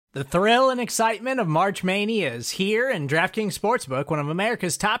The thrill and excitement of March Mania is here, and DraftKings Sportsbook, one of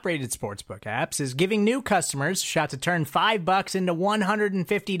America's top-rated sportsbook apps, is giving new customers a shot to turn $5 into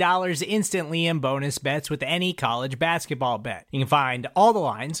 $150 instantly in bonus bets with any college basketball bet. You can find all the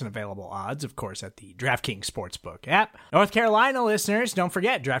lines and available odds, of course, at the DraftKings Sportsbook app. North Carolina listeners, don't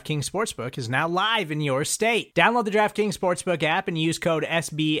forget, DraftKings Sportsbook is now live in your state. Download the DraftKings Sportsbook app and use code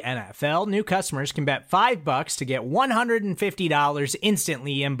SBNFL. New customers can bet $5 to get $150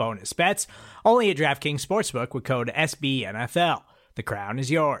 instantly in bonus bets, only at DraftKings Sportsbook with code SBNFL. The crown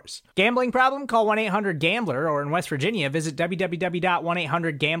is yours. Gambling problem? Call 1-800-GAMBLER, or in West Virginia, visit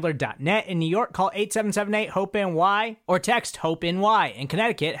www.1800gambler.net. In New York, call 877-8-HOPE-NY or text HOPE-NY. In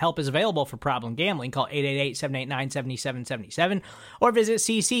Connecticut, help is available for problem gambling. Call 888-789-7777 or visit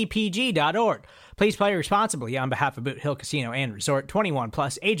ccpg.org. Please play responsibly on behalf of Boot Hill Casino and Resort. 21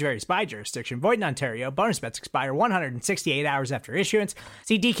 plus, age varies by jurisdiction. Void in Ontario. Bonus bets expire 168 hours after issuance.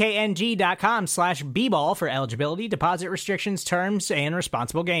 See dkng.com/bball for eligibility, deposit restrictions, terms, and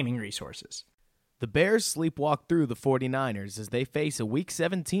responsible gaming resources. The Bears sleepwalk through the 49ers as they face a Week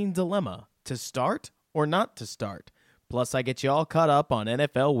 17 dilemma: to start or not to start. Plus, I get you all caught up on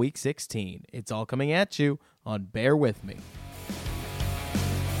NFL Week 16. It's all coming at you on Bear With Me.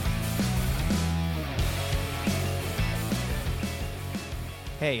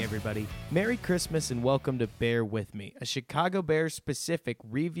 Hey everybody, Merry Christmas and welcome to Bear With Me, a Chicago Bears specific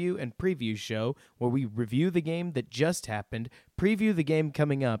review and preview show where we review the game that just happened, preview the game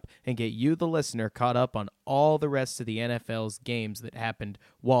coming up, and get you, the listener, caught up on all the rest of the NFL's games that happened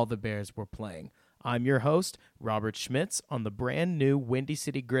while the Bears were playing. I'm your host, Robert Schmitz, on the brand new Windy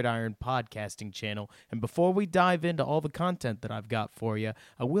City Gridiron podcasting channel, and before we dive into all the content that I've got for you,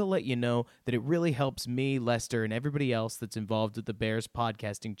 I will let you know that it really helps me, Lester, and everybody else that's involved with the Bears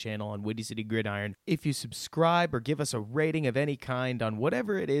podcasting channel on Windy City Gridiron if you subscribe or give us a rating of any kind on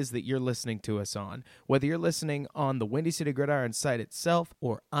whatever it is that you're listening to us on. Whether you're listening on the Windy City Gridiron site itself,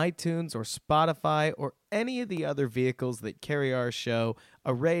 or iTunes, or Spotify, or any of the other vehicles that carry our show,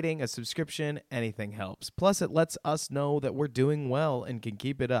 a rating, a subscription, anything helps. Plus, it lets us know that we're doing well and can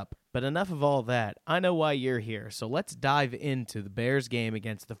keep it up. But enough of all that. I know why you're here, so let's dive into the Bears game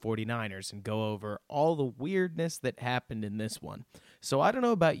against the 49ers and go over all the weirdness that happened in this one. So I don't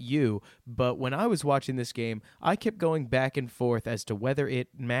know about you, but when I was watching this game, I kept going back and forth as to whether it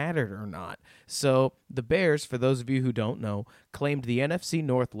mattered or not. So the Bears, for those of you who don't know, claimed the NFC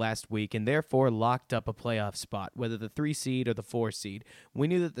North last week and therefore locked up a playoff spot, whether the 3 seed or the 4 seed. We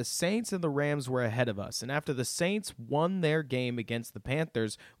knew that the Saints and the Rams were ahead of us, and after the Saints won their game against the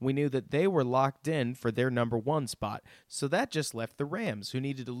Panthers, we knew that they were locked in for their number 1 spot. So that just left the Rams, who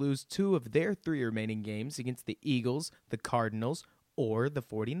needed to lose 2 of their 3 remaining games against the Eagles, the Cardinals, or the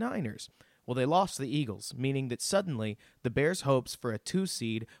 49ers. Well, they lost the Eagles, meaning that suddenly the Bears' hopes for a 2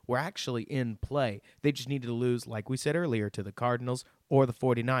 seed were actually in play. They just needed to lose, like we said earlier, to the Cardinals or the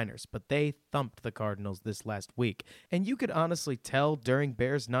 49ers, but they thumped the Cardinals this last week. And you could honestly tell during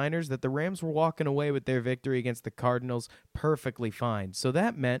Bears-Niners that the Rams were walking away with their victory against the Cardinals perfectly fine. So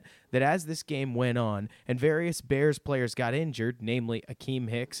that meant that as this game went on and various Bears players got injured, namely Akeem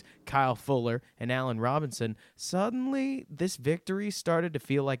Hicks, Kyle Fuller, and Allen Robinson, suddenly this victory started to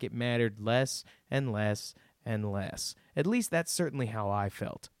feel like it mattered less and less and less. At least that's certainly how I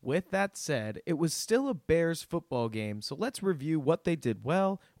felt. With that said, it was still a Bears football game, so let's review what they did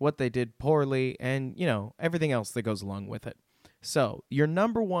well, what they did poorly, and, everything else that goes along with it. So, your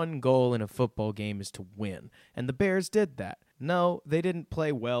number 1 goal in a football game is to win, and the Bears did that. No, they didn't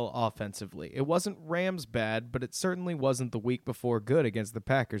play well offensively. It wasn't Rams bad, but it certainly wasn't the week before good against the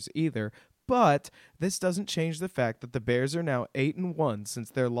Packers either. But this doesn't change the fact that the Bears are now 8-1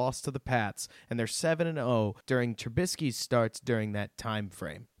 since their loss to the Pats, and they're 7-0 during Trubisky's starts during that time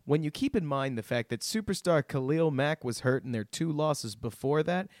frame. When you keep in mind the fact that superstar Khalil Mack was hurt in their 2 losses before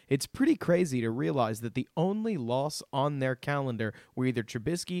that, it's pretty crazy to realize that the only loss on their calendar where either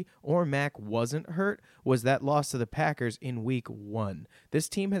Trubisky or Mack wasn't hurt was that loss to the Packers in Week 1. This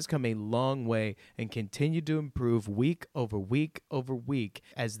team has come a long way and continued to improve week over week over week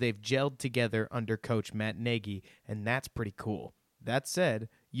as they've gelled together under Coach Matt Nagy, and that's pretty cool. That said,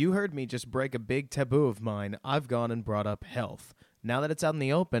 you heard me just break a big taboo of mine. I've gone and brought up health. Now that it's out in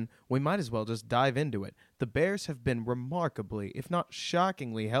the open, we might as well just dive into it. The Bears have been remarkably, if not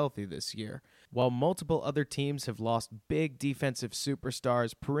shockingly, healthy this year. While multiple other teams have lost big defensive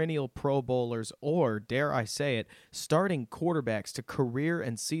superstars, perennial Pro Bowlers, or, dare I say it, starting quarterbacks to career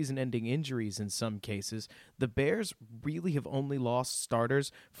and season-ending injuries in some cases, the Bears really have only lost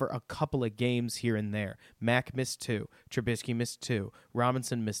starters for a couple of games here and there. Mack missed 2, Trubisky missed 2,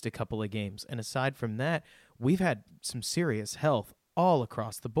 Robinson missed a couple of games, and aside from that, we've had some serious health all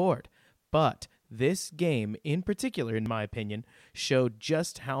across the board. But this game, in particular, in my opinion, showed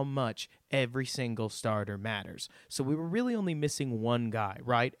just how much every single starter matters. So we were really only missing one guy,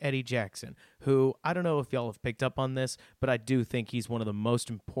 right? Eddie Jackson, who, I don't know if y'all have picked up on this, but I do think he's one of the most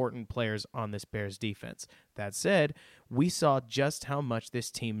important players on this Bears defense. That said, we saw just how much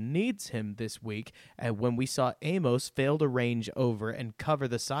this team needs him this week when we saw Amos fail to range over and cover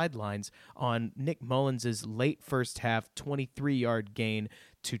the sidelines on Nick Mullins' late first half 23-yard gain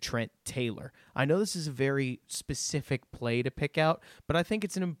to Trent Taylor. I know this is a very specific play to pick out, but I think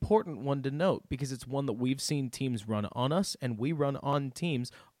it's an important one to note because it's one that we've seen teams run on us and we run on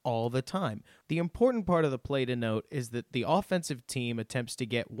teams all the time. The important part of the play to note is that the offensive team attempts to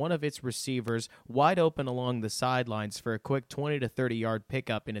get one of its receivers wide open along the sidelines for a quick 20 to 30 yard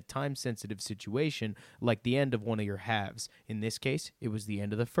pickup in a time-sensitive situation like the end of one of your halves. In this case, it was the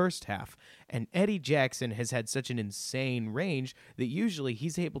end of the first half. And Eddie Jackson has had such an insane range that usually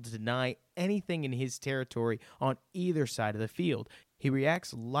he's able to deny anything in his territory on either side of the field. He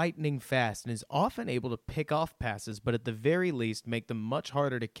reacts lightning fast and is often able to pick off passes, but at the very least make them much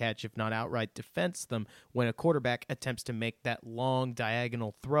harder to catch, if not outright defense them, when a quarterback attempts to make that long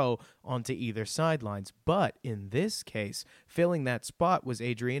diagonal throw onto either sidelines. But in this case, filling that spot was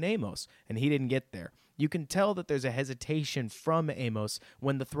Adrian Amos, and he didn't get there. You can tell that there's a hesitation from Amos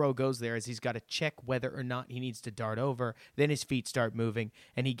when the throw goes there, as he's got to check whether or not he needs to dart over. Then his feet start moving,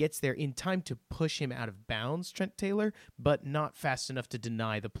 and he gets there in time to push him out of bounds, Trent Taylor, but not fast enough to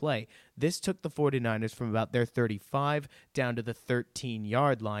deny the play. This took the 49ers from about their 35 down to the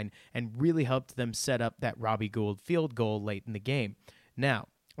 13-yard line and really helped them set up that Robbie Gould field goal late in the game. Now,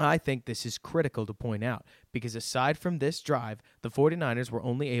 I think this is critical to point out because aside from this drive, the 49ers were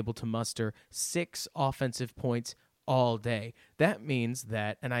only able to muster 6 offensive points all day. That means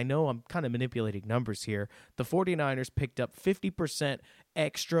that, and I know I'm kind of manipulating numbers here, the 49ers picked up 50%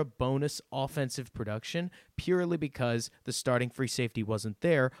 extra bonus offensive production purely because the starting free safety wasn't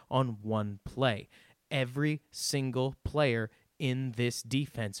there on one play. Every single player in this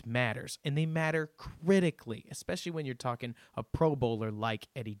defense matters, and they matter critically, especially when you're talking a Pro Bowler like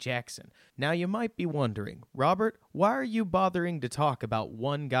Eddie Jackson. Now, you might be wondering, Robert, why are you bothering to talk about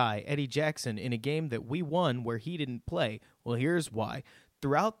one guy, Eddie Jackson, in a game that we won where he didn't play? Well, here's why.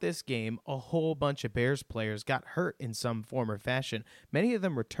 Throughout this game, a whole bunch of Bears players got hurt in some form or fashion. Many of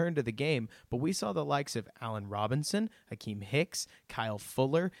them returned to the game, but we saw the likes of Allen Robinson, Hakeem Hicks, Kyle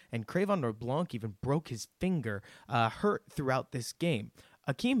Fuller, and Crevon LeBlanc even broke his finger hurt throughout this game.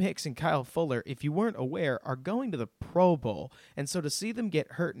 Hakeem Hicks and Kyle Fuller, if you weren't aware, are going to the Pro Bowl, and so to see them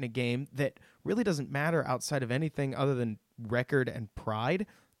get hurt in a game that really doesn't matter outside of anything other than record and pride,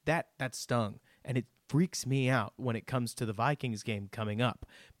 that stung, and it freaks me out when it comes to the Vikings game coming up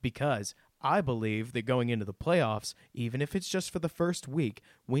because I believe that going into the playoffs, even if it's just for the first week,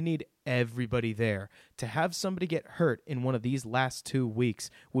 we need everybody there. To have somebody get hurt in one of these last 2 weeks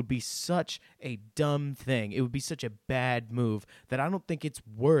would be such a dumb thing. It would be such a bad move that I don't think it's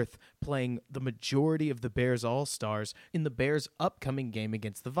worth playing the majority of the Bears All-Stars in the Bears' upcoming game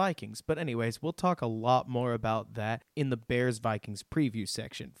against the Vikings. But anyways, we'll talk a lot more about that in the Bears-Vikings preview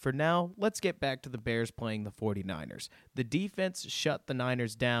section. For now, let's get back to the Bears playing the 49ers. The defense shut the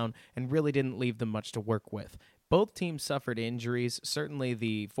Niners down and really didn't leave them much to work with. Both teams suffered injuries, certainly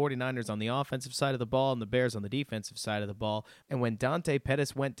the 49ers on the offensive side of the ball and the Bears on the defensive side of the ball. And when Dante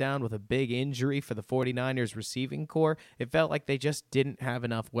Pettis went down with a big injury for the 49ers receiving core, it felt like they just didn't have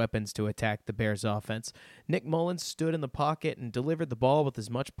enough weapons to attack the Bears offense. Nick Mullins stood in the pocket and delivered the ball with as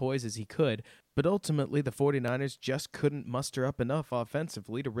much poise as he could, but ultimately the 49ers just couldn't muster up enough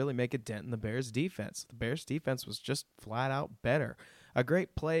offensively to really make a dent in the Bears defense. The Bears defense was just flat out better. A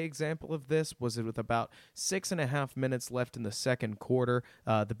great play example of this was with about 6.5 minutes left in the second quarter.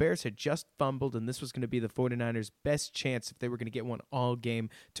 The Bears had just fumbled, and this was going to be the 49ers' best chance if they were going to get one all game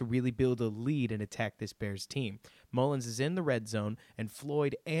to really build a lead and attack this Bears team. Mullins is in the red zone, and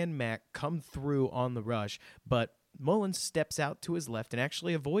Floyd and Mack come through on the rush, but Mullins steps out to his left and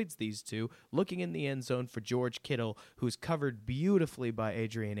actually avoids these two, looking in the end zone for George Kittle, who's covered beautifully by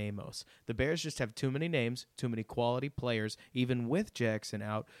Adrian Amos. The Bears just have too many names, too many quality players, even with Jackson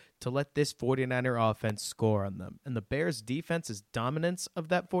out, to let this 49er offense score on them. And the Bears' defense's dominance of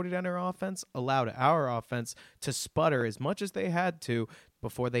that 49er offense allowed our offense to sputter as much as they had to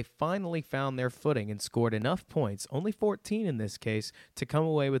before they finally found their footing and scored enough points, only 14 in this case, to come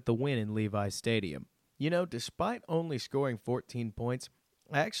away with the win in Levi Stadium. You know, despite only scoring 14 points,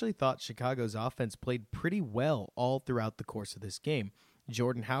 I actually thought Chicago's offense played pretty well all throughout the course of this game.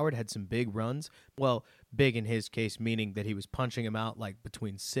 Jordan Howard had some big runs. Well, big in his case, meaning that he was punching him out like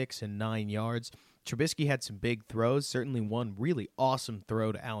between 6 and 9 yards. Trubisky had some big throws, certainly one really awesome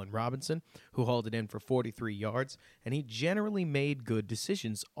throw to Allen Robinson, who hauled it in for 43 yards, and he generally made good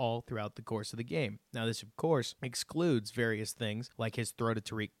decisions all throughout the course of the game. Now, this, of course, excludes various things, like his throw to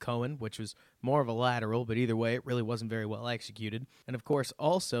Tariq Cohen, which was more of a lateral, but either way, it really wasn't very well executed. And, of course,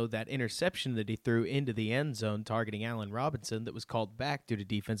 also that interception that he threw into the end zone targeting Allen Robinson that was called back due to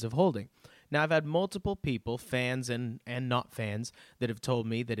defensive holding. Now, I've had multiple people, fans and not fans, that have told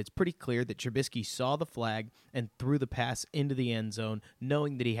me that it's pretty clear that Trubisky saw the flag and threw the pass into the end zone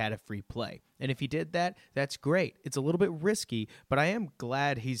knowing that he had a free play. And if he did that, that's great. It's a little bit risky, but I am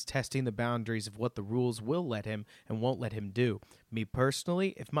glad he's testing the boundaries of what the rules will let him and won't let him do. Me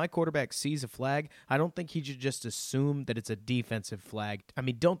personally, if my quarterback sees a flag, I don't think he should just assume that it's a defensive flag. I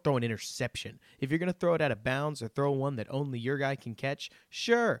mean, don't throw an interception. If you're going to throw it out of bounds or throw one that only your guy can catch,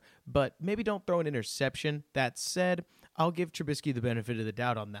 sure, but maybe don't throw an interception. That said, I'll give Trubisky the benefit of the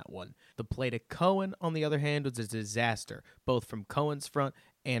doubt on that one. The play to Cohen, on the other hand, was a disaster, both from Cohen's front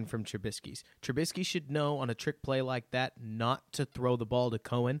and from Trubisky's. Trubisky should know on a trick play like that not to throw the ball to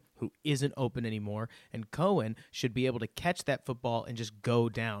Cohen, who isn't open anymore, and Cohen should be able to catch that football and just go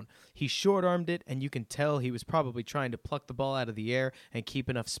down. He short-armed it, and you can tell he was probably trying to pluck the ball out of the air and keep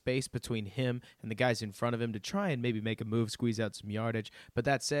enough space between him and the guys in front of him to try and maybe make a move, squeeze out some yardage. But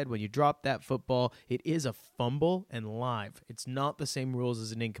that said, when you drop that football, it is a fumble and live. It's not the same rules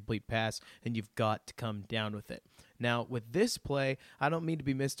as an incomplete pass, and you've got to come down with it. Now, with this play, I don't mean to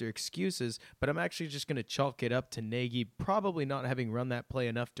be Mr. Excuses, but I'm actually just going to chalk it up to Nagy probably not having run that play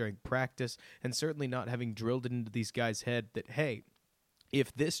enough during practice and certainly not having drilled it into these guys' head that, hey,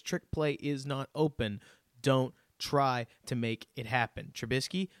 if this trick play is not open, don't try to make it happen.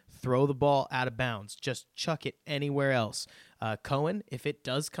 Trubisky, throw the ball out of bounds. Just chuck it anywhere else. Cohen, if it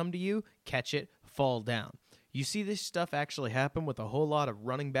does come to you, catch it, fall down. You see this stuff actually happen with a whole lot of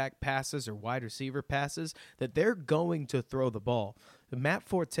running back passes or wide receiver passes that they're going to throw the ball. Matt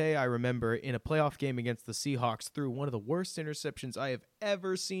Forte, I remember, in a playoff game against the Seahawks, threw one of the worst interceptions I have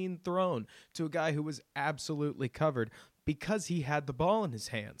ever seen thrown to a guy who was absolutely covered because he had the ball in his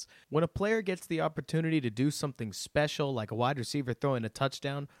hands. When a player gets the opportunity to do something special, like a wide receiver throwing a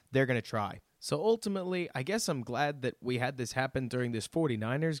touchdown, they're going to try. So ultimately, I guess I'm glad that we had this happen during this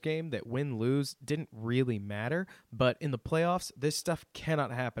 49ers game, that win-lose didn't really matter. But in the playoffs, this stuff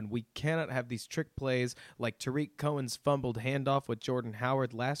cannot happen. We cannot have these trick plays like Tariq Cohen's fumbled handoff with Jordan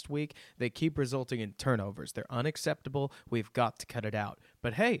Howard last week. They keep resulting in turnovers. They're unacceptable. We've got to cut it out.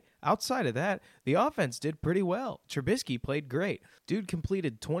 But hey, outside of that, the offense did pretty well. Trubisky played great. Dude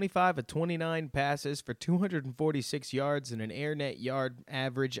completed 25 of 29 passes for 246 yards and an air net yard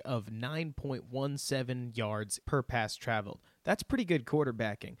average of 9.17 yards per pass traveled. That's pretty good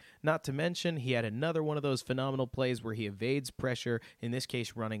quarterbacking. Not to mention, he had another one of those phenomenal plays where he evades pressure, in this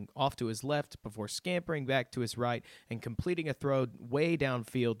case running off to his left before scampering back to his right and completing a throw way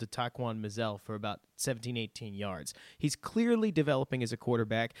downfield to Taquan Mizell for about 17, 18 yards. He's clearly developing as a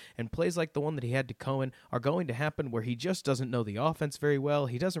quarterback, and plays like the one that he had to Cohen are going to happen where he just doesn't know the offense very well,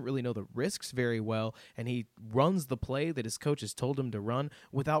 he doesn't really know the risks very well, and he runs the play that his coach has told him to run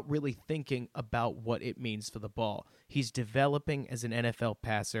without really thinking about what it means for the ball. He's developing as an NFL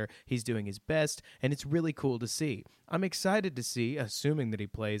passer, he's doing his best, and it's really cool to see. I'm excited to see, assuming that he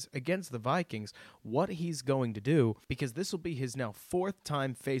plays, against the Vikings, what he's going to do, because this will be his now fourth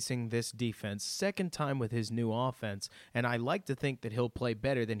time facing this defense, second time with his new offense, and I like to think that he'll play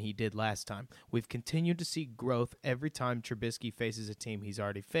better than he did last time. We've continued to see growth every time Trubisky faces a team he's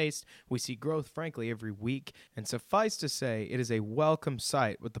already faced. We see growth, frankly, every week, and suffice to say, it is a welcome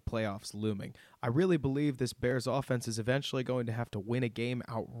sight with the playoffs looming. I really believe this Bears offense is eventually going to have to win a game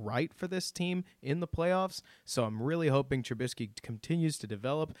outright for this team in the playoffs, so I'm really hoping Trubisky continues to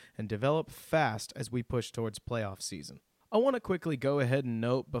develop and develop fast as we push towards playoff season. I want to quickly go ahead and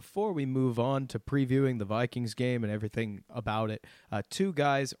note, before we move on to previewing the Vikings game and everything about it, two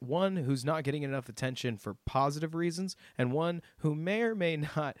guys, one who's not getting enough attention for positive reasons, and one who may or may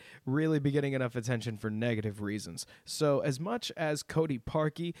not really be getting enough attention for negative reasons. So as much as Cody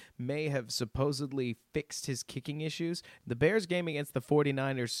Parkey may have supposedly fixed his kicking issues, the Bears game against the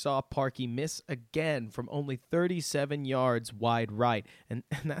 49ers saw Parkey miss again from only 37 yards wide right, and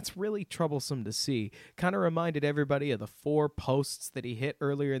that's really troublesome to see. Kind of reminded everybody of the 4 posts that he hit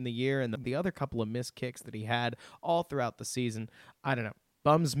earlier in the year and the other couple of missed kicks that he had all throughout the season. I don't know.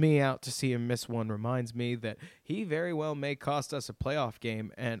 Bums me out to see him miss one. Reminds me that he very well may cost us a playoff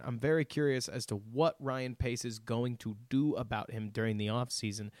game, and I'm very curious as to what Ryan Pace is going to do about him during the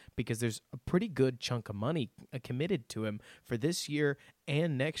offseason, because there's a pretty good chunk of money committed to him for this year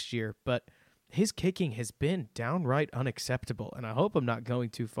and next year, but his kicking has been downright unacceptable, and I hope I'm not going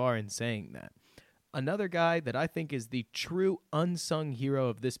too far in saying that. Another guy that I think is the true unsung hero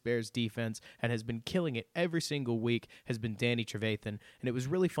of this Bears defense and has been killing it every single week has been Danny Trevathan, and it was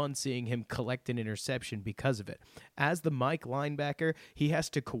really fun seeing him collect an interception because of it. As the Mike linebacker, he has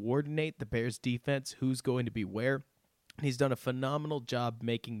to coordinate the Bears defense, who's going to be where. He's done a phenomenal job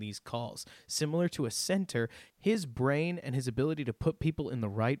making these calls. Similar to a center, his brain and his ability to put people in the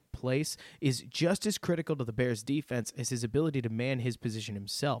right place is just as critical to the Bears' defense as his ability to man his position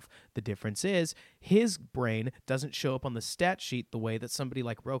himself. The difference is his brain doesn't show up on the stat sheet the way that somebody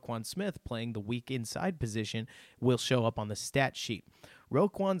like Roquan Smith playing the weak inside position will show up on the stat sheet.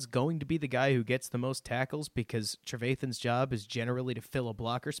 Roquan's going to be the guy who gets the most tackles because Trevathan's job is generally to fill a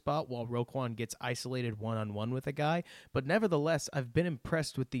blocker spot while Roquan gets isolated one-on-one with a guy. But nevertheless, I've been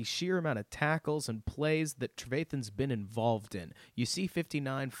impressed with the sheer amount of tackles and plays that Trevathan's been involved in. You see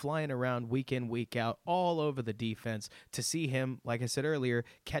 59 flying around week in, week out, all over the defense. To see him, like I said earlier,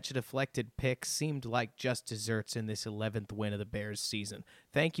 catch a deflected pick seemed like just desserts in this 11th win of the Bears season.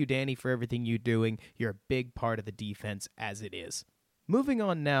 Thank you, Danny, for everything you're doing. You're a big part of the defense as it is. Moving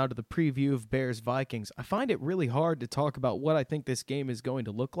on now to the preview of Bears-Vikings, I find it really hard to talk about what I think this game is going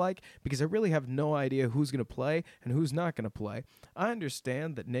to look like because I really have no idea who's going to play and who's not going to play. I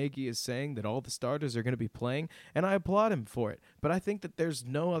understand that Nagy is saying that all the starters are going to be playing, and I applaud him for it, but I think that there's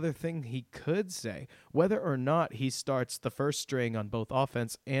no other thing he could say. Whether or not he starts the first string on both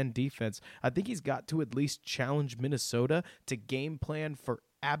offense and defense, I think he's got to at least challenge Minnesota to game plan for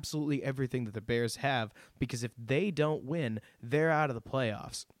absolutely everything that the Bears have, because if they don't win, they're out of the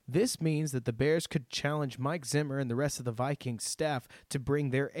playoffs. This means that the Bears could challenge Mike Zimmer and the rest of the Vikings staff to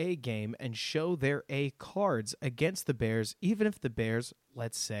bring their A game and show their A cards against the Bears, even if the Bears,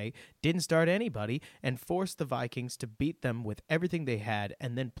 let's say, didn't start anybody, and force the Vikings to beat them with everything they had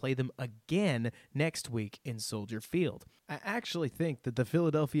and then play them again next week in Soldier Field. I actually think that the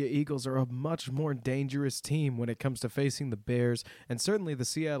Philadelphia Eagles are a much more dangerous team when it comes to facing the Bears, and certainly the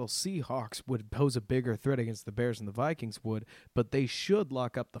Seattle Seahawks would pose a bigger threat against the Bears than the Vikings would, but they should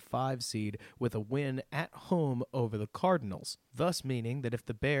lock up the 5 seed with a win at home over the Cardinals, thus meaning that if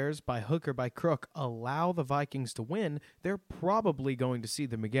the Bears, by hook or by crook, allow the Vikings to win, they're probably going to see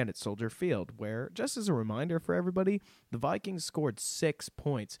them again at Soldier Field, where, just as a reminder for everybody, the Vikings scored 6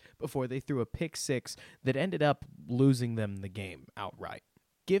 points before they threw a pick 6 that ended up losing them the game outright.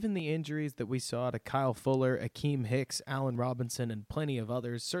 Given the injuries that we saw to Kyle Fuller, Akeem Hicks, Allen Robinson, and plenty of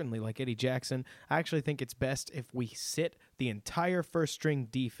others, certainly like Eddie Jackson, I actually think it's best if we sit the entire first-string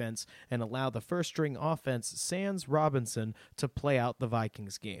defense and allow the first-string offense, sans Robinson, to play out the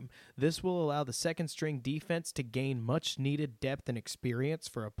Vikings game. This will allow the second-string defense to gain much-needed depth and experience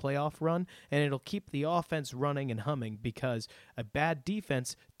for a playoff run, and it'll keep the offense running and humming because a bad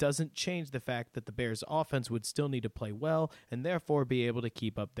defense doesn't change the fact that the Bears' offense would still need to play well and therefore be able to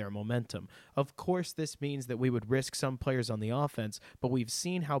keep up their momentum. Of course, this means that we would risk some players on the offense, but we've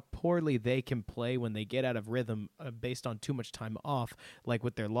seen how poorly they can play when they get out of rhythm based on too much time off, like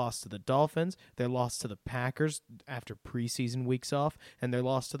with their loss to the Dolphins, their loss to the Packers after preseason weeks off, and their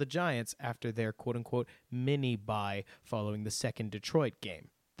loss to the Giants after their quote-unquote mini-bye following the second Detroit game.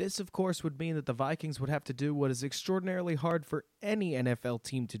 This, of course, would mean that the Vikings would have to do what is extraordinarily hard for any NFL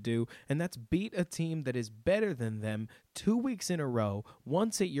team to do, and that's beat a team that is better than them 2 weeks in a row,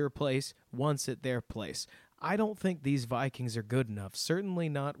 once at your place, once at their place. I don't think these Vikings are good enough, certainly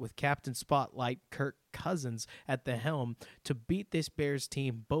not with Captain Spotlight Kirk Cousins at the helm, to beat this Bears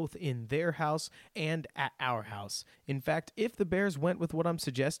team both in their house and at our house. In fact, if the Bears went with what I'm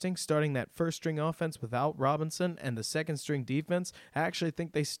suggesting, starting that first-string offense without Robinson and the second-string defense, I actually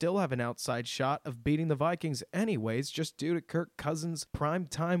think they still have an outside shot of beating the Vikings anyways, just due to Kirk Cousins'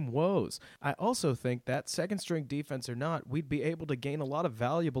 primetime woes. I also think that, second-string defense or not, we'd be able to gain a lot of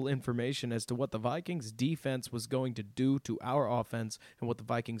valuable information as to what the Vikings' defense was going to do to our offense and what the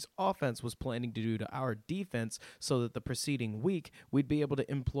Vikings' offense was planning to do to our defense, so that the preceding week we'd be able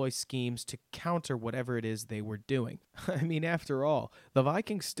to employ schemes to counter whatever it is they were doing. I mean, after all, the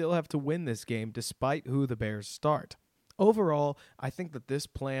Vikings still have to win this game despite who the Bears start. Overall, I think that this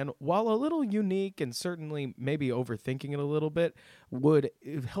plan, while a little unique and certainly maybe overthinking it a little bit, would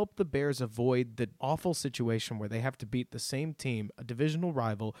help the Bears avoid the awful situation where they have to beat the same team, a divisional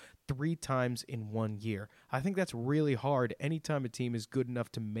rival, 3 times in 1 year. I think that's really hard anytime a team is good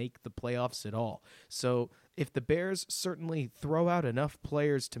enough to make the playoffs at all. So if the Bears certainly throw out enough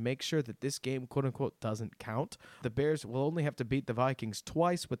players to make sure that this game, quote-unquote, doesn't count, the Bears will only have to beat the Vikings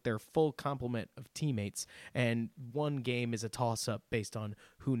twice with their full complement of teammates, and 1 game is a toss-up based on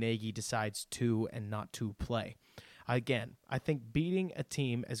who Nagy decides to and not to play. Again, I think beating a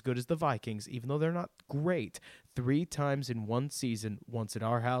team as good as the Vikings, even though they're not great, 3 times in one season, once at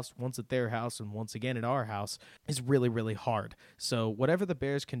our house, once at their house, and once again at our house, is really, really hard. So whatever the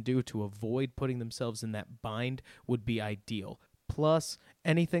Bears can do to avoid putting themselves in that bind would be ideal. Plus,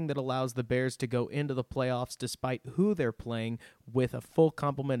 anything that allows the Bears to go into the playoffs despite who they're playing with a full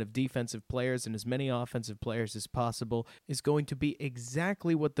complement of defensive players and as many offensive players as possible is going to be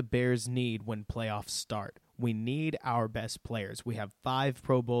exactly what the Bears need when playoffs start. We need our best players. We have 5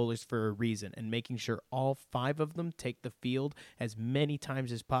 Pro Bowlers for a reason, and making sure all 5 of them take the field as many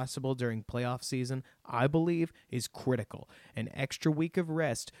times as possible during playoff season, I believe, is critical. An extra week of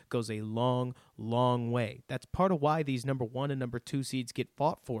rest goes a long, long way. That's part of why these number 1 and number 2 seeds get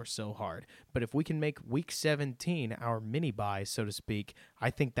fought for so hard. But if we can make week 17 our mini-bye, so to speak, I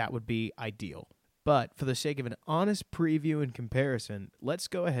think that would be ideal. But for the sake of an honest preview and comparison, let's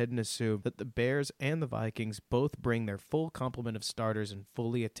go ahead and assume that the Bears and the Vikings both bring their full complement of starters and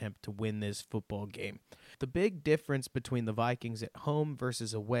fully attempt to win this football game. The big difference between the Vikings at home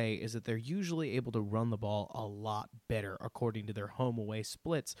versus away is that they're usually able to run the ball a lot better according to their home-away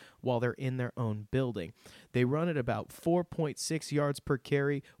splits while they're in their own building. They run at about 4.6 yards per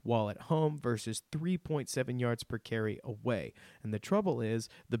carry while at home versus 3.7 yards per carry away. And the trouble is,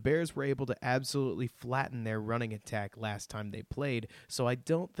 the Bears were able to absolutely flatten their running attack last time they played, so I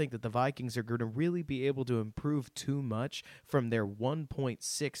don't think that the Vikings are going to really be able to improve too much from their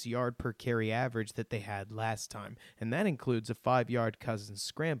 1.6 yard per carry average that they had last time, and that includes a 5-yard Cousins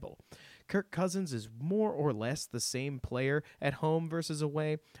scramble. Kirk Cousins is more or less the same player at home versus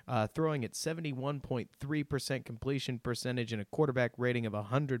away, throwing at 71.3% completion percentage and a quarterback rating of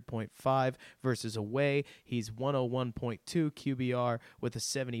 100.5 versus away. He's 101.2 QBR with a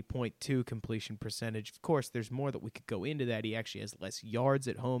 70.2 completion percentage. Of course, there's more that we could go into that. He actually has less yards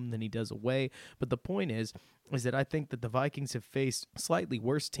at home than he does away, but the point is that I think that the Vikings have faced slightly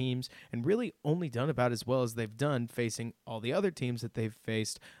worse teams and really only done about as well as they've done facing all the other teams that they've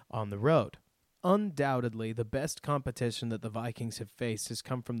faced on the road. Undoubtedly, the best competition that the Vikings have faced has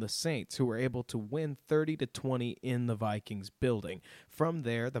come from the Saints, who were able to win 30-20 in the Vikings building. From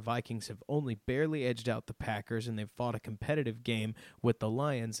there, the Vikings have only barely edged out the Packers, and they've fought a competitive game with the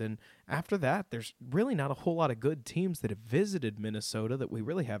Lions. And after that, there's really not a whole lot of good teams that have visited Minnesota that we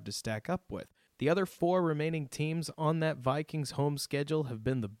really have to stack up with. The other 4 remaining teams on that Vikings home schedule have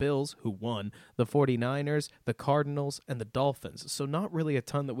been the Bills, who won, the 49ers, the Cardinals, and the Dolphins. So not really a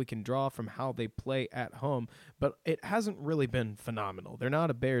ton that we can draw from how they play at home, but it hasn't really been phenomenal. They're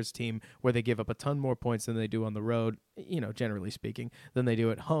not a Bears team where they give up a ton more points than they do on the road, generally speaking, than they do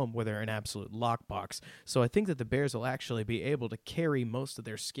at home where they're an absolute lockbox. So I think that the Bears will actually be able to carry most of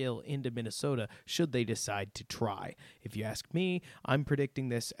their skill into Minnesota should they decide to try. If you ask me, I'm predicting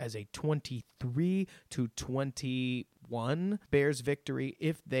this as a 23-21 Bears victory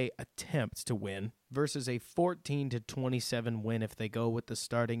if they attempt to win versus a 14-27 win if they go with the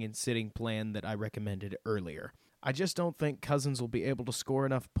starting and sitting plan that I recommended earlier. I just don't think Cousins will be able to score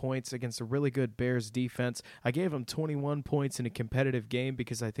enough points against a really good Bears defense. I gave him 21 points in a competitive game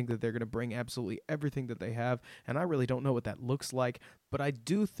because I think that they're going to bring absolutely everything that they have, and I really don't know what that looks like. But I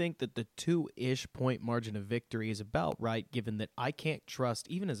do think that the 2-ish point margin of victory is about right, given that I can't trust,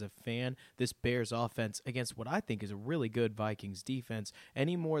 even as a fan, this Bears offense against what I think is a really good Vikings defense,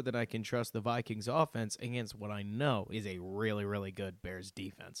 any more than I can trust the Vikings offense against what I know is a really, really good Bears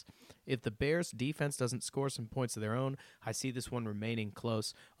defense. If the Bears defense doesn't score some points of their own, I see this one remaining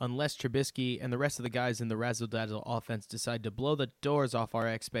close, unless Trubisky and the rest of the guys in the razzle-dazzle offense decide to blow the doors off our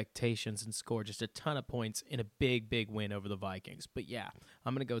expectations and score just a ton of points in a big, big win over the Vikings. But yeah,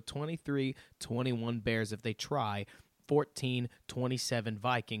 I'm going to go 23-21 Bears if they try, 14-27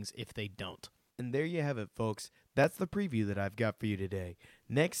 Vikings if they don't. And there you have it, folks. That's the preview that I've got for you today.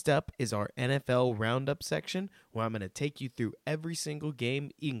 Next up is our NFL Roundup section, where I'm going to take you through every single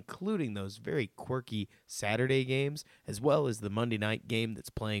game, including those very quirky Saturday games, as well as the Monday night game that's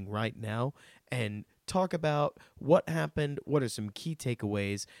playing right now, and talk about what happened, what are some key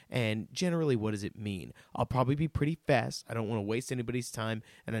takeaways, and generally what does it mean. I'll probably be pretty fast. I don't want to waste anybody's time,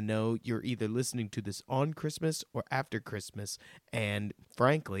 and I know you're either listening to this on Christmas or after Christmas, and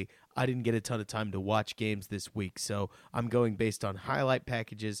frankly, I didn't get a ton of time to watch games this week, so I'm going based on highlight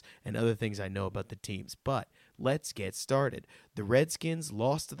packages and other things I know about the teams. But let's get started. The Redskins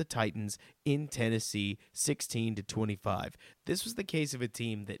lost to the Titans in Tennessee 16-25. This was the case of a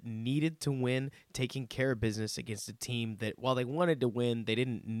team that needed to win, taking care of business against a team that, while they wanted to win, they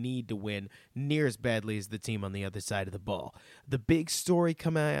didn't need to win near as badly as the team on the other side of the ball. The big story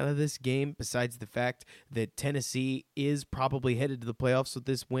coming out of this game, besides the fact that Tennessee is probably headed to the playoffs with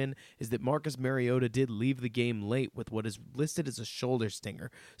this win, is that Marcus Mariota did leave the game late with what is listed as a shoulder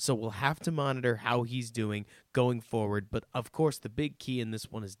stinger. So we'll have to monitor how he's doing going forward. But of course, the big key in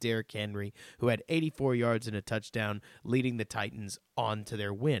this one is Derrick Henry, who had 84 yards and a touchdown, leading the Titans on to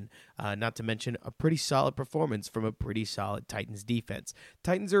their win. Not to mention a pretty solid performance from a pretty solid Titans defense.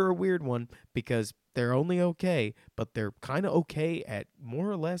 Titans are a weird one because they're only okay, but they're kind of okay at more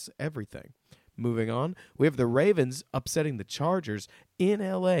or less everything. Moving on, we have the Ravens upsetting the Chargers in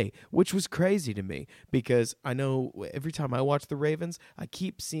L.A., which was crazy to me because I know every time I watch the Ravens, I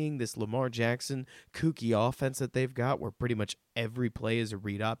keep seeing this Lamar Jackson kooky offense that they've got where pretty much every play is a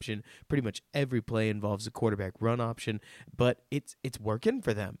read option, pretty much every play involves a quarterback run option, but it's working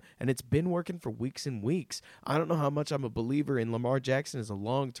for them, and it's been working for weeks and weeks. I don't know how much I'm a believer in Lamar Jackson as a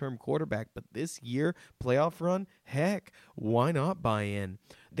long-term quarterback, but this year, playoff run, heck, why not buy in?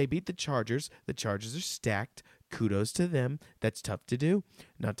 They beat the Chargers. The Chargers are stacked. Kudos to them. That's tough to do.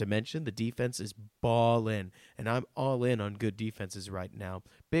 Not to mention the defense is ballin', and I'm all in on good defenses right now.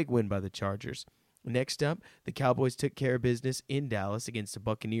 Big win by the Chargers. Next up, the Cowboys took care of business in Dallas against a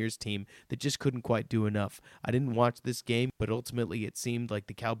Buccaneers team that just couldn't quite do enough. I didn't watch this game, but ultimately it seemed like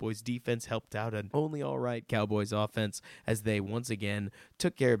the Cowboys defense helped out an only all right Cowboys offense as they once again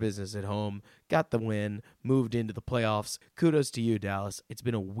took care of business at home, got the win, moved into the playoffs. Kudos to you, Dallas. It's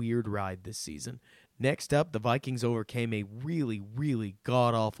been a weird ride this season. Next up, the Vikings overcame a really, really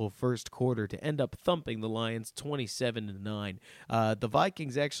god-awful first quarter to end up thumping the Lions 27-9. The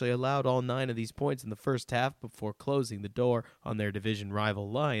Vikings actually allowed all 9 of these points in the first half before closing the door on their division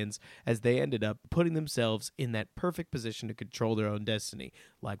rival Lions, as they ended up putting themselves in that perfect position to control their own destiny.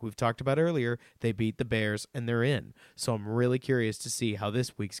 Like we've talked about earlier, they beat the Bears and they're in. So I'm really curious to see how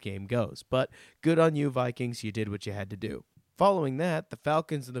this week's game goes. But good on you, Vikings. You did what you had to do. Following that, the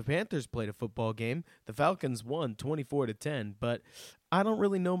Falcons and the Panthers played a football game. The Falcons won 24-10, but I don't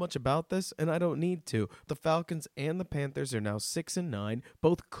really know much about this, and I don't need to. The Falcons and the Panthers are now 6-9.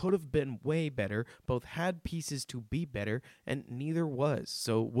 Both could have been way better. Both had pieces to be better, and neither was.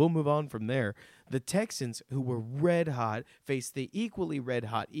 So we'll move on from there. The Texans, who were red hot, faced the equally red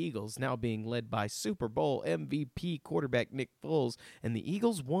hot Eagles, now being led by Super Bowl MVP quarterback Nick Foles, and the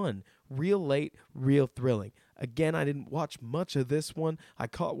Eagles won. Real late, real thrilling. Again, I didn't watch much of this one. I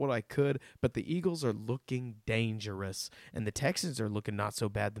caught what I could, but the Eagles are looking dangerous, and the Texans are looking not so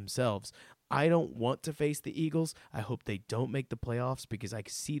bad themselves. I don't want to face the Eagles. I hope they don't make the playoffs because I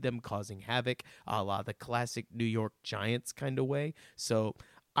see them causing havoc, a la the classic New York Giants kind of way. So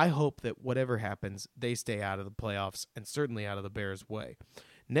I hope that whatever happens, they stay out of the playoffs and certainly out of the Bears' way.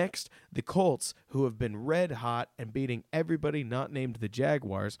 Next, the Colts, who have been red hot and beating everybody not named the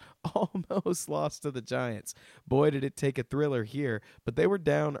Jaguars, almost lost to the Giants. Boy, did it take a thriller here, but they were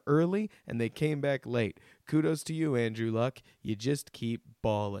down early and they came back late. Kudos to you, Andrew Luck. You just keep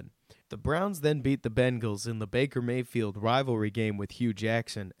balling. The Browns then beat the Bengals in the Baker Mayfield rivalry game with Hugh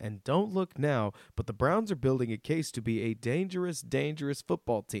Jackson, and don't look now, but the Browns are building a case to be a dangerous, dangerous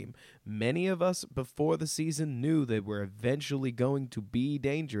football team. Many of us before the season knew they were eventually going to be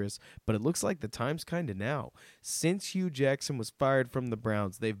dangerous, but it looks like the time's kind of now. Since Hugh Jackson was fired from the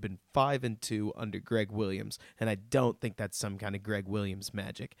Browns, they've been 5-2 under Greg Williams, and I don't think that's some kind of Greg Williams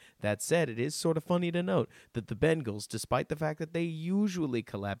magic. That said, it is sort of funny to note that the Bengals, despite the fact that they usually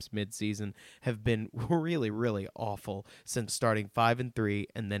collapse mid-season, have been really, really awful since starting 5-3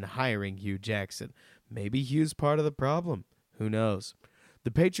 and then hiring Hugh Jackson. Maybe Hugh's part of the problem. Who knows? The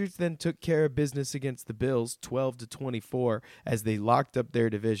Patriots then took care of business against the Bills 12-24 as they locked up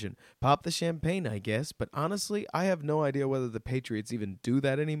their division. Pop the champagne, I guess, but honestly, I have no idea whether the Patriots even do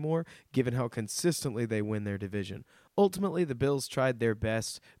that anymore, given how consistently they win their division. Ultimately, the Bills tried their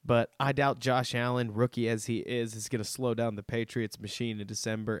best, but I doubt Josh Allen, rookie as he is going to slow down the Patriots machine in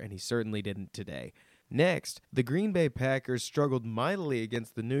December, and he certainly didn't today. Next, the Green Bay Packers struggled mightily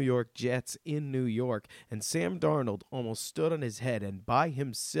against the New York Jets in New York, and Sam Darnold almost stood on his head and by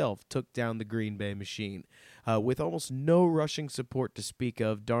himself took down the Green Bay machine. With almost no rushing support to speak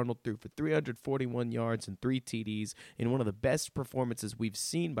of, Darnold threw for 341 yards and 3 TDs in one of the best performances we've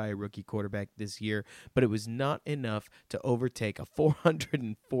seen by a rookie quarterback this year, but it was not enough to overtake a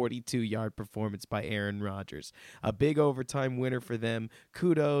 442-yard performance by Aaron Rodgers. A big overtime winner for them.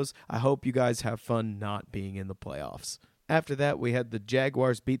 Kudos. I hope you guys have fun not being in the playoffs. After that, we had the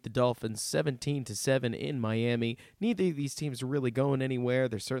Jaguars beat the Dolphins 17-7 in Miami. Neither of these teams are really going anywhere.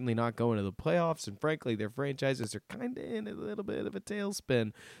 They're certainly not going to the playoffs, and frankly, their franchises are kind of in a little bit of a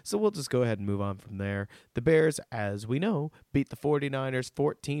tailspin. So we'll just go ahead and move on from there. The Bears, as we know, beat the 49ers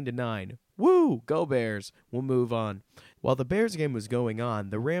 14-9. Woo! Go Bears! We'll move on. While the Bears game was going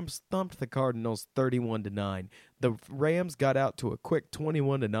on, the Rams thumped the Cardinals 31-9. The Rams got out to a quick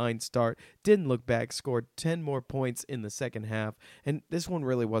 21-9 start, didn't look back, scored 10 more points in the second half, and this one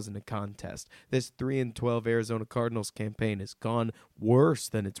really wasn't a contest. This 3-12 Arizona Cardinals campaign has gone worse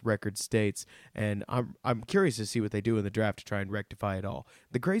than its record states, and I'm curious to see what they do in the draft to try and rectify it all.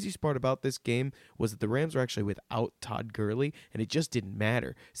 The craziest part about this game was that the Rams were actually without Todd Gurley, and it just didn't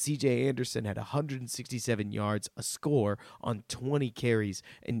matter. C.J. Anderson had 167 yards, a score on 20 carries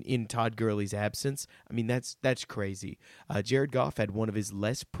in Todd Gurley's absence. I mean, that's crazy. Jared Goff had one of his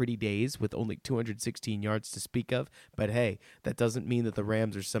less pretty days with only 216 yards to speak of, but hey, that doesn't mean that the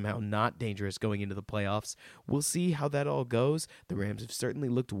Rams are somehow not dangerous going into the playoffs. We'll see how that all goes. The Rams have certainly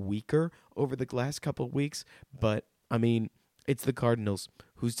looked weaker over the last couple of weeks, but I mean, it's the Cardinals.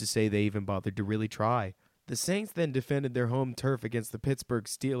 Who's to say they even bothered to really try? The Saints then defended their home turf against the Pittsburgh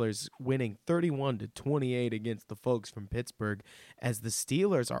Steelers, winning 31-28 against the folks from Pittsburgh, as the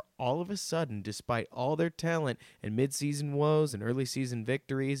Steelers are all of a sudden, despite all their talent and midseason woes and early season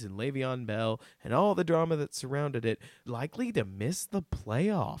victories and Le'Veon Bell and all the drama that surrounded it, likely to miss the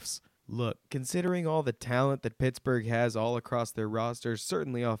playoffs. Look, considering all the talent that Pittsburgh has all across their roster,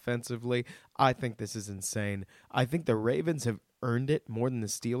 certainly offensively, I think this is insane. I think the Ravens have earned it more than the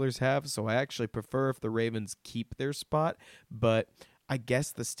Steelers have, so I actually prefer if the Ravens keep their spot, but I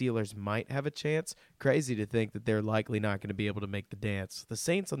guess the Steelers might have a chance. Crazy to think that they're likely not going to be able to make the dance. The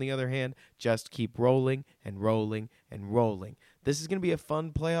Saints, on the other hand, just keep rolling and rolling and rolling. This is going to be a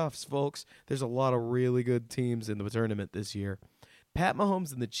fun playoffs, folks. There's a lot of really good teams in the tournament this year. Pat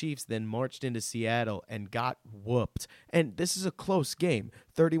Mahomes and the Chiefs then marched into Seattle and got whooped. And this is a close game,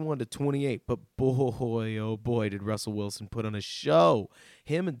 31-28, but boy, oh boy, did Russell Wilson put on a show.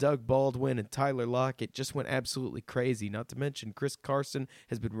 Him and Doug Baldwin and Tyler Lockett just went absolutely crazy, not to mention Chris Carson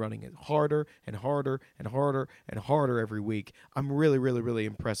has been running it harder and harder and harder and harder every week. I'm really, really, really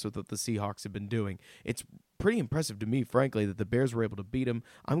impressed with what the Seahawks have been doing. It's pretty impressive to me, frankly, that the Bears were able to beat them.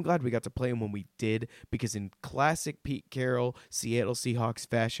 I'm glad we got to play them when we did, because in classic Pete Carroll, Seattle Seahawks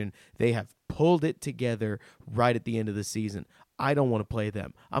fashion, they have pulled it together right at the end of the season. I don't want to play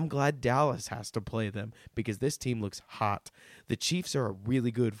them. I'm glad Dallas has to play them because this team looks hot. The Chiefs are a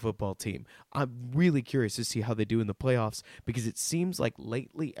really good football team. I'm really curious to see how they do in the playoffs because it seems like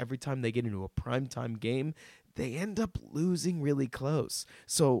lately every time they get into a primetime game, they end up losing really close.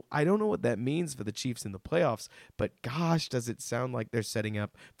 So I don't know what that means for the Chiefs in the playoffs, but gosh, does it sound like they're setting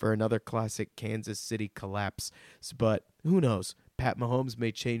up for another classic Kansas City collapse. But who knows? Pat Mahomes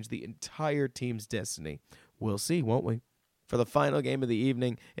may change the entire team's destiny. We'll see, won't we? For the final game of the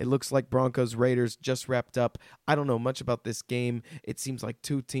evening, it looks like Broncos-Raiders just wrapped up. I don't know much about this game. It seems like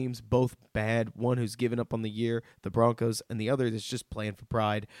two teams, both bad. One who's given up on the year, the Broncos, and the other that's just playing for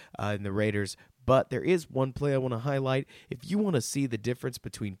pride in the Raiders. But there is one play I want to highlight. If you want to see the difference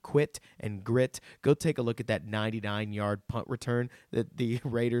between quit and grit, go take a look at that 99-yard punt return that the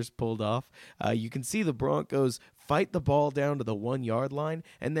Raiders pulled off. You can see the Broncos fight the ball down to the 1-yard line,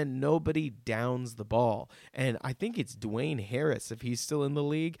 and then nobody downs the ball. And I think it's Dwayne Harris, if he's still in the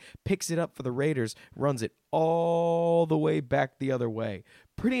league, picks it up for the Raiders, runs it all the way back the other way.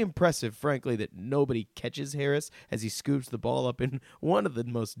 Pretty impressive, frankly, that nobody catches Harris as he scoops the ball up in one of the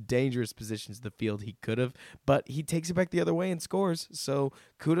most dangerous positions of the field he could have, but he takes it back the other way and scores. So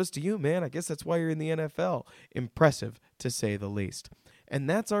kudos to you, man. I guess that's why you're in the NFL. Impressive, to say the least. And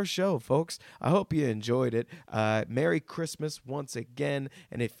that's our show, folks. I hope you enjoyed it. Merry Christmas once again.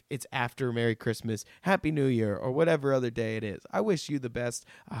 And if it's after Merry Christmas, Happy New Year, or whatever other day it is. I wish you the best.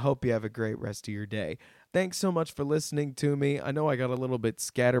 I hope you have a great rest of your day. Thanks so much for listening to me. I know I got a little bit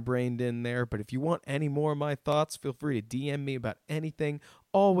scatterbrained in there, but if you want any more of my thoughts, feel free to DM me about anything.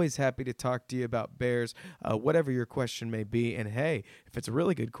 Always happy to talk to you about Bears, whatever your question may be. And hey, if it's a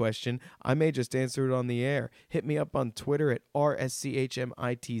really good question, I may just answer it on the air. Hit me up on Twitter at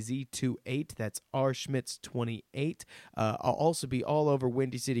RSCHMITZ28. That's RSchmitz28. I'll also be all over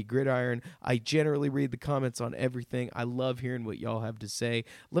Windy City Gridiron. I generally read the comments on everything. I love hearing what y'all have to say.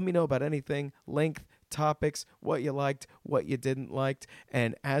 Let me know about anything, length, topics, what you liked, what you didn't like.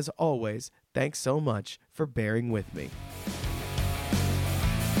 And as always, thanks so much for bearing with me.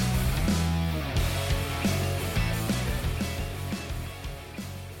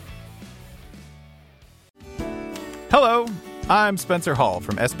 Hello, I'm Spencer Hall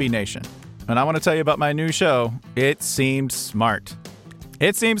from SB Nation. and I want to tell you about my new show, It Seemed Smart.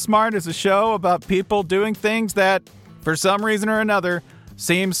 It Seemed Smart is a show about people doing things that, for some reason or another,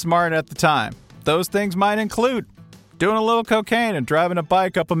 seem smart at the time. Those things might include doing a little cocaine and driving a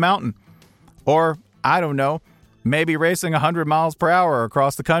bike up a mountain. Or, I don't know, maybe racing 100 miles per hour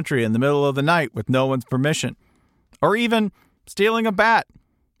across the country in the middle of the night with no one's permission. Or even stealing a bat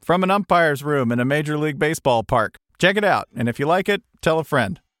from an umpire's room in a Major League Baseball park. Check it out, and if you like it, tell a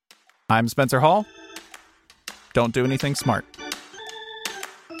friend. I'm Spencer Hall. Don't do anything smart.